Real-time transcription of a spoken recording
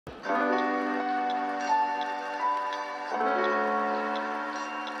Hello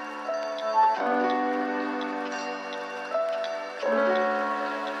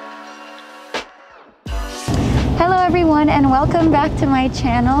everyone and welcome back to my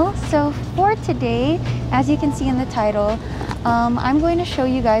channel. So for today, as you can see in the title, I'm going to show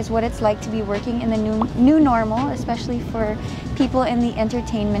you guys what it's like to be working in the new normal, especially for people in the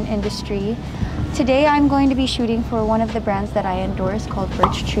entertainment industry. Today I'm going to be shooting for one of the brands that I endorse called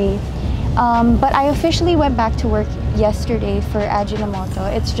Birch Tree. But I officially went back to work yesterday for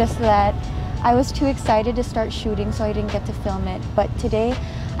Ajinomoto. It's just that I was too excited to start shooting, so I didn't get to film it. But today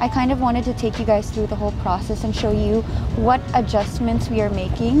I kind of wanted to take you guys through the whole process and show you what adjustments we are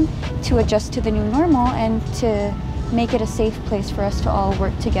making to adjust to the new normal and to make it a safe place for us to all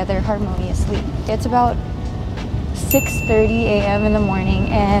work together harmoniously. It's about 6:30 a.m. in the morning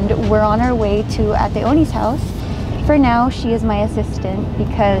and we're on our way to Ate Oni's house. For now, she is my assistant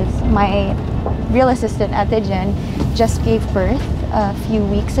because my real assistant, Ate Jen, just gave birth a few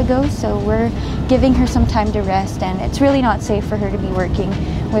weeks ago, so we're giving her some time to rest, and it's really not safe for her to be working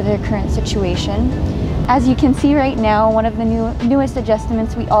with her current situation. As you can see right now, one of the newest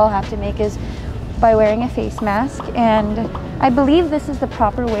adjustments we all have to make is by wearing a face mask, and I believe this is the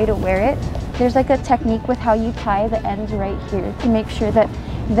proper way to wear it. There's like a technique with how you tie the ends right here to make sure that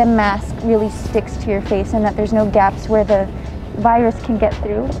the mask really sticks to your face and that there's no gaps where the virus can get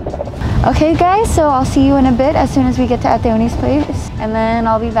through. Okay guys, so I'll see you in a bit as soon as we get to Ate Oni's place, and then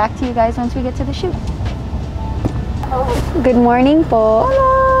I'll be back to you guys once we get to the shoot. Good morning po.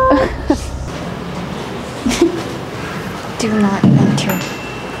 Hello. Do not enter.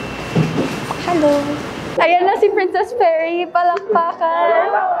 Hello. Ayan na si Princess Fairy,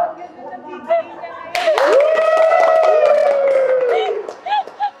 palakpakan.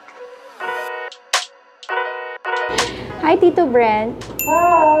 Hi, Tito Brent.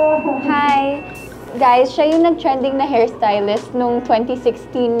 Hi. Guys, siya yung nag-trending na hairstylist nung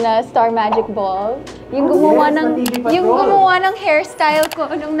 2016 na Star Magic Ball. Yung gumawa ng hairstyle ko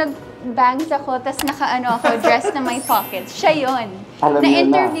nung nag-bangs ako, tas naka-ano ako, dress na may pockets. Siya yun.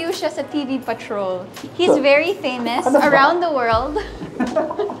 Na-interview siya sa TV Patrol. He's very famous around the world.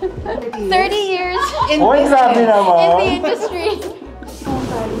 30 years in the industry.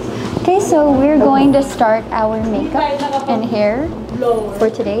 Okay, so we're going to start our makeup and hair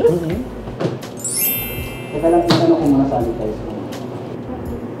for today.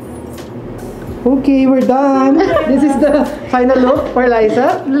 Okay, we're done. This is the final look for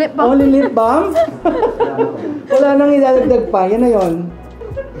Liza. Lip balm. Only lip balm. Wala nang ilalagdag pa. Yan na yun.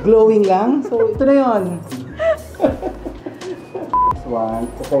 Glowing lang. So, ito na yun. One,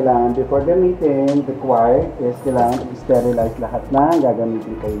 so kailangan before gamitin, required is kailangan i-sterilize lahat na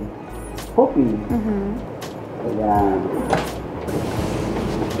gagamitin kay Poppy. Ayan.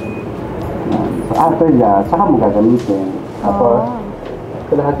 So after that, saka mo gagamitin. Tapos,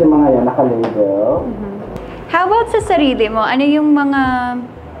 so lahat yung mga yan naka-label. How about sa sarili mo? Ano yung mga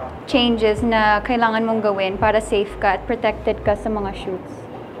changes na kailangan mong gawin para safe ka at protected ka sa mga shoots?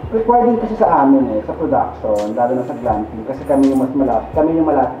 Required din kasi sa amin sa production, lalo na sa glamping, kasi kami yung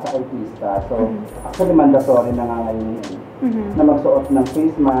malapit sa artista. So, actually mandatory na nga ngayon na magsuot ng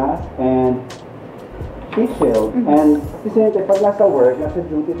face mask and face shield. And kasi pag nasa work, nasa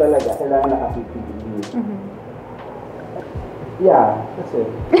duty talaga, kailangan naka-PPE. Yeah, that's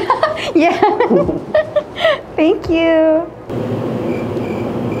it. Yeah. Thank you.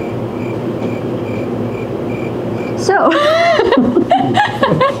 So,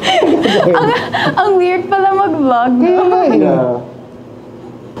 ang weird pala mag-vlog. Yeah.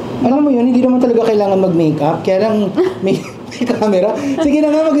 Alam mo yun, hindi naman talaga kailangan mag-makeup, kaya lang may camera. Sige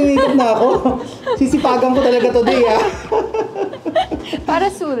na nga, mag-makeup na ako. Sisipagan ko talaga today, ha? Para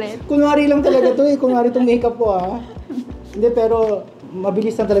sulit. Kunwari lang talaga to kunwari itong makeup ko, ha? Hindi, pero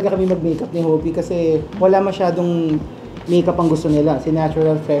mabilis lang talaga kami mag-makeup ni Hopi kasi wala masyadong makeup ang gusto nila. Si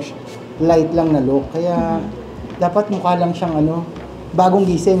natural, fresh, light lang na look. Kaya dapat mukha lang siyang bagong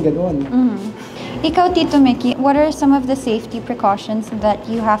gising, gano'n. Ikaw, Tito Mickey, what are some of the safety precautions that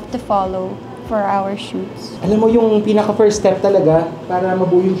you have to follow for our shoots? Alam mo yung pinaka-first step talaga para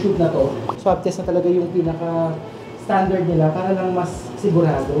mabuo yung shoot na to. Swab test na talaga yung pinaka-standard nila para lang mas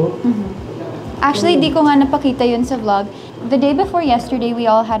sigurado. Actually, di ko nga napakita yun sa vlog. The day before yesterday, we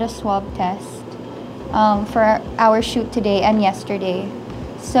all had a swab test for our shoot today and yesterday.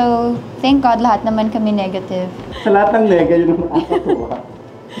 So, thank God lahat naman kami negative. Sa lahat ng nega, yun ang nakakatuwa.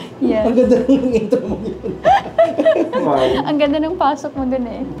 Yes. Ang ganda ng intro mo yun. fine. Ang ganda ng pasok mo dun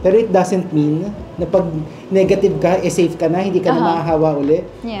eh. Pero it doesn't mean na pag negative ka, safe ka na, hindi ka na mahahawa uli.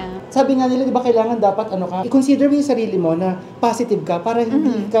 Yeah. Sabi nga nila, di ba kailangan dapat i-consider mo yung sarili mo na positive ka para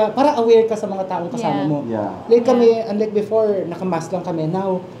hindi ka, para aware ka sa mga taong kasama mo. Yeah. Like kami, unlike before, naka-mask lang kami.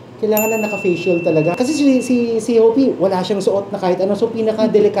 Now, kailangan na naka-facial talaga. Kasi si Hopi, wala siyang suot na kahit ano. So,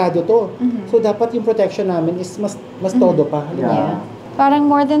 pinaka-delikado to. So, dapat yung protection namin is mas todo pa. Yeah. Parang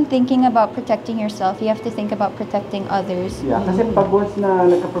more than thinking about protecting yourself, you have to think about protecting others. Yeah, kasi pag once na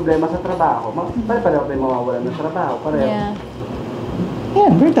nagka-problema sa trabaho, pareho tayo mawawalan ng trabaho. Pareho. Yeah.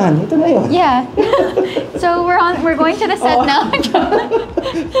 Yeah, we're done. Ito na yun. Yeah. So, we're going to the set now.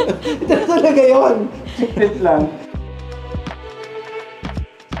 Ito na talaga yun. Secret lang.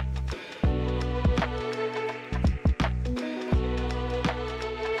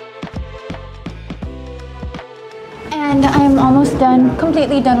 And I'm almost done,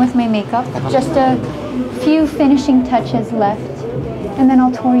 completely done with my makeup. Just a few finishing touches left. And then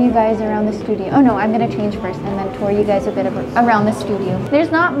I'll tour you guys around the studio. Oh no, I'm gonna change first and then tour you guys a bit around the studio.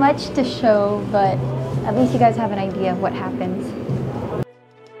 There's not much to show, but at least you guys have an idea of what happens.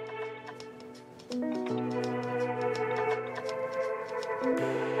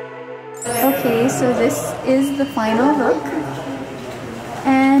 Okay, so this is the final look.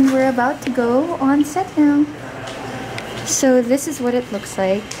 And we're about to go on set now. So this is what it looks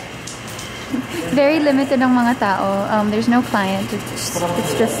like. Very limited ang mga tao. There's no client.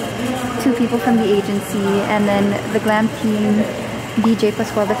 It's just two people from the agency and then the glam team, DJ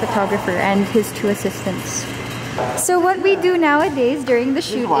Pascual, the photographer, and his two assistants. So what we do nowadays during the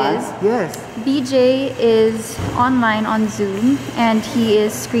shoot is BJ is online on Zoom and he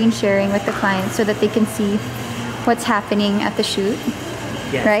is screen sharing with the client so that they can see what's happening at the shoot.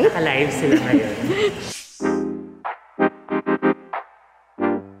 Yes, right? Alive sila ngayon.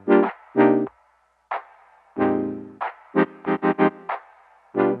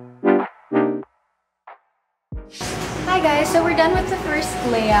 Hi guys, so we're done with the first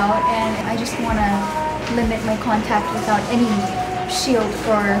layout and I just want to limit my contact without any shield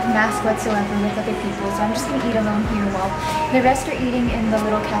or mask whatsoever with other people. So I'm just going to eat alone here while the rest are eating in the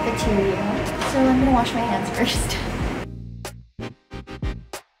little cafeteria. So I'm going to wash my hands first.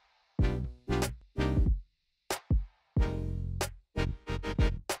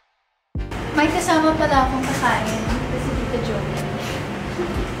 May kasama pala akong kakain. This is Tita Joey.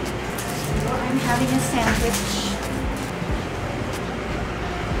 So I'm having a sandwich.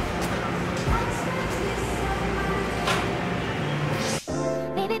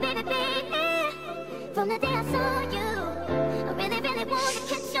 From the day I saw you, I really want to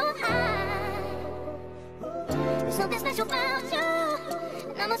catch your eye. There's something special about you,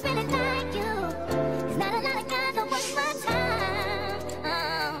 and I must really like you. There's not a lot of guys that waste my time.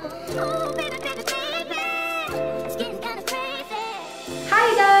 Oh, baby, it's getting kind of crazy. Hi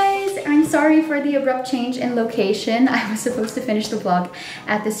guys! I'm sorry for the abrupt change in location. I was supposed to finish the vlog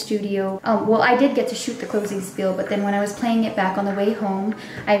at the studio. Well, I did get to shoot the closing spiel, but then when I was playing it back on the way home,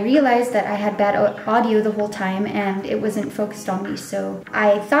 I realized that I had bad audio the whole time and it wasn't focused on me. So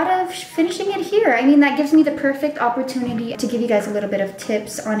I thought of finishing it here. I mean, that gives me the perfect opportunity to give you guys a little bit of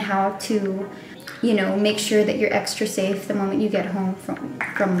tips on how to, you know, make sure that you're extra safe the moment you get home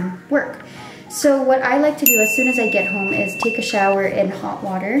from work. So what I like to do as soon as I get home is take a shower in hot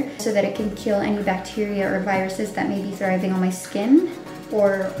water so that it can kill any bacteria or viruses that may be thriving on my skin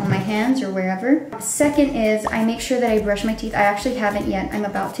or on my hands or wherever. Second is I make sure that I brush my teeth. I actually haven't yet. I'm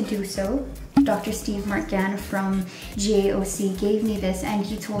about to do so. Dr. Steve Marcan from GAOC gave me this and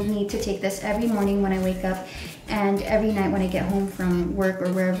he told me to take this every morning when I wake up and every night when I get home from work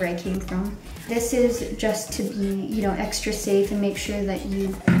or wherever I came from. This is just to be, you know, extra safe and make sure that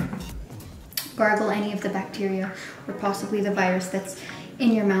you gargle any of the bacteria or possibly the virus that's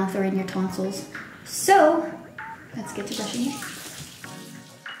in your mouth or in your tonsils. So, let's get to brushing it.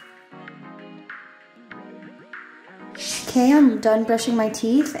 Okay, I'm done brushing my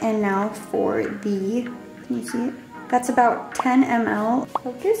teeth and now for the, can you see it? That's about 10 ml.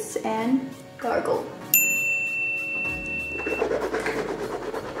 Focus and gargle.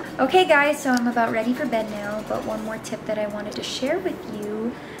 Okay guys, so I'm about ready for bed now, but one more tip that I wanted to share with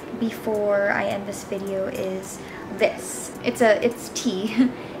you before I end this video is this. It's tea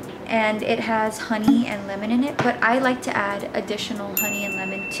and it has honey and lemon in it, but I like to add additional honey and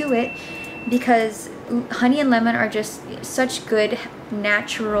lemon to it because honey and lemon are just such good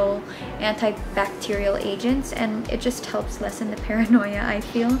natural antibacterial agents and it just helps lessen the paranoia, I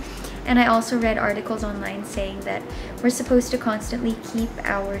feel. And I also read articles online saying that we're supposed to constantly keep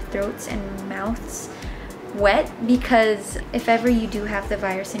our throats and mouths wet, because if ever you do have the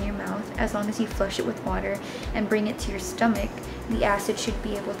virus in your mouth, as long as you flush it with water and bring it to your stomach, the acid should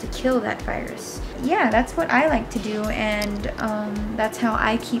be able to kill that virus. Yeah, that's what I like to do, and that's how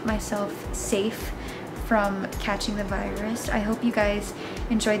I keep myself safe from catching the virus. I hope you guys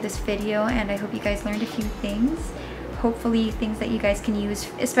enjoyed this video, and I hope you guys learned a few things. Hopefully things that you guys can use,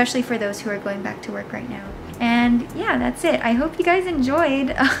 especially for those who are going back to work right now. And yeah, that's it. I hope you guys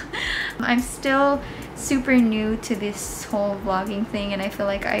enjoyed. I'm still super new to this whole vlogging thing, and I feel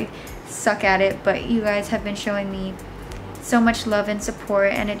like I suck at it, but you guys have been showing me so much love and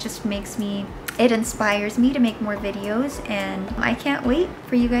support, and it just makes me, it inspires me to make more videos, and I can't wait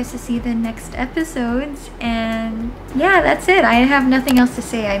for you guys to see the next episodes. And yeah, that's it. I have nothing else to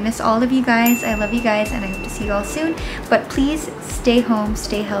say. I miss all of you guys. I love you guys, and I hope to see you all soon. But please stay home,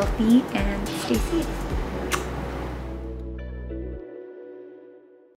 stay healthy, and stay safe.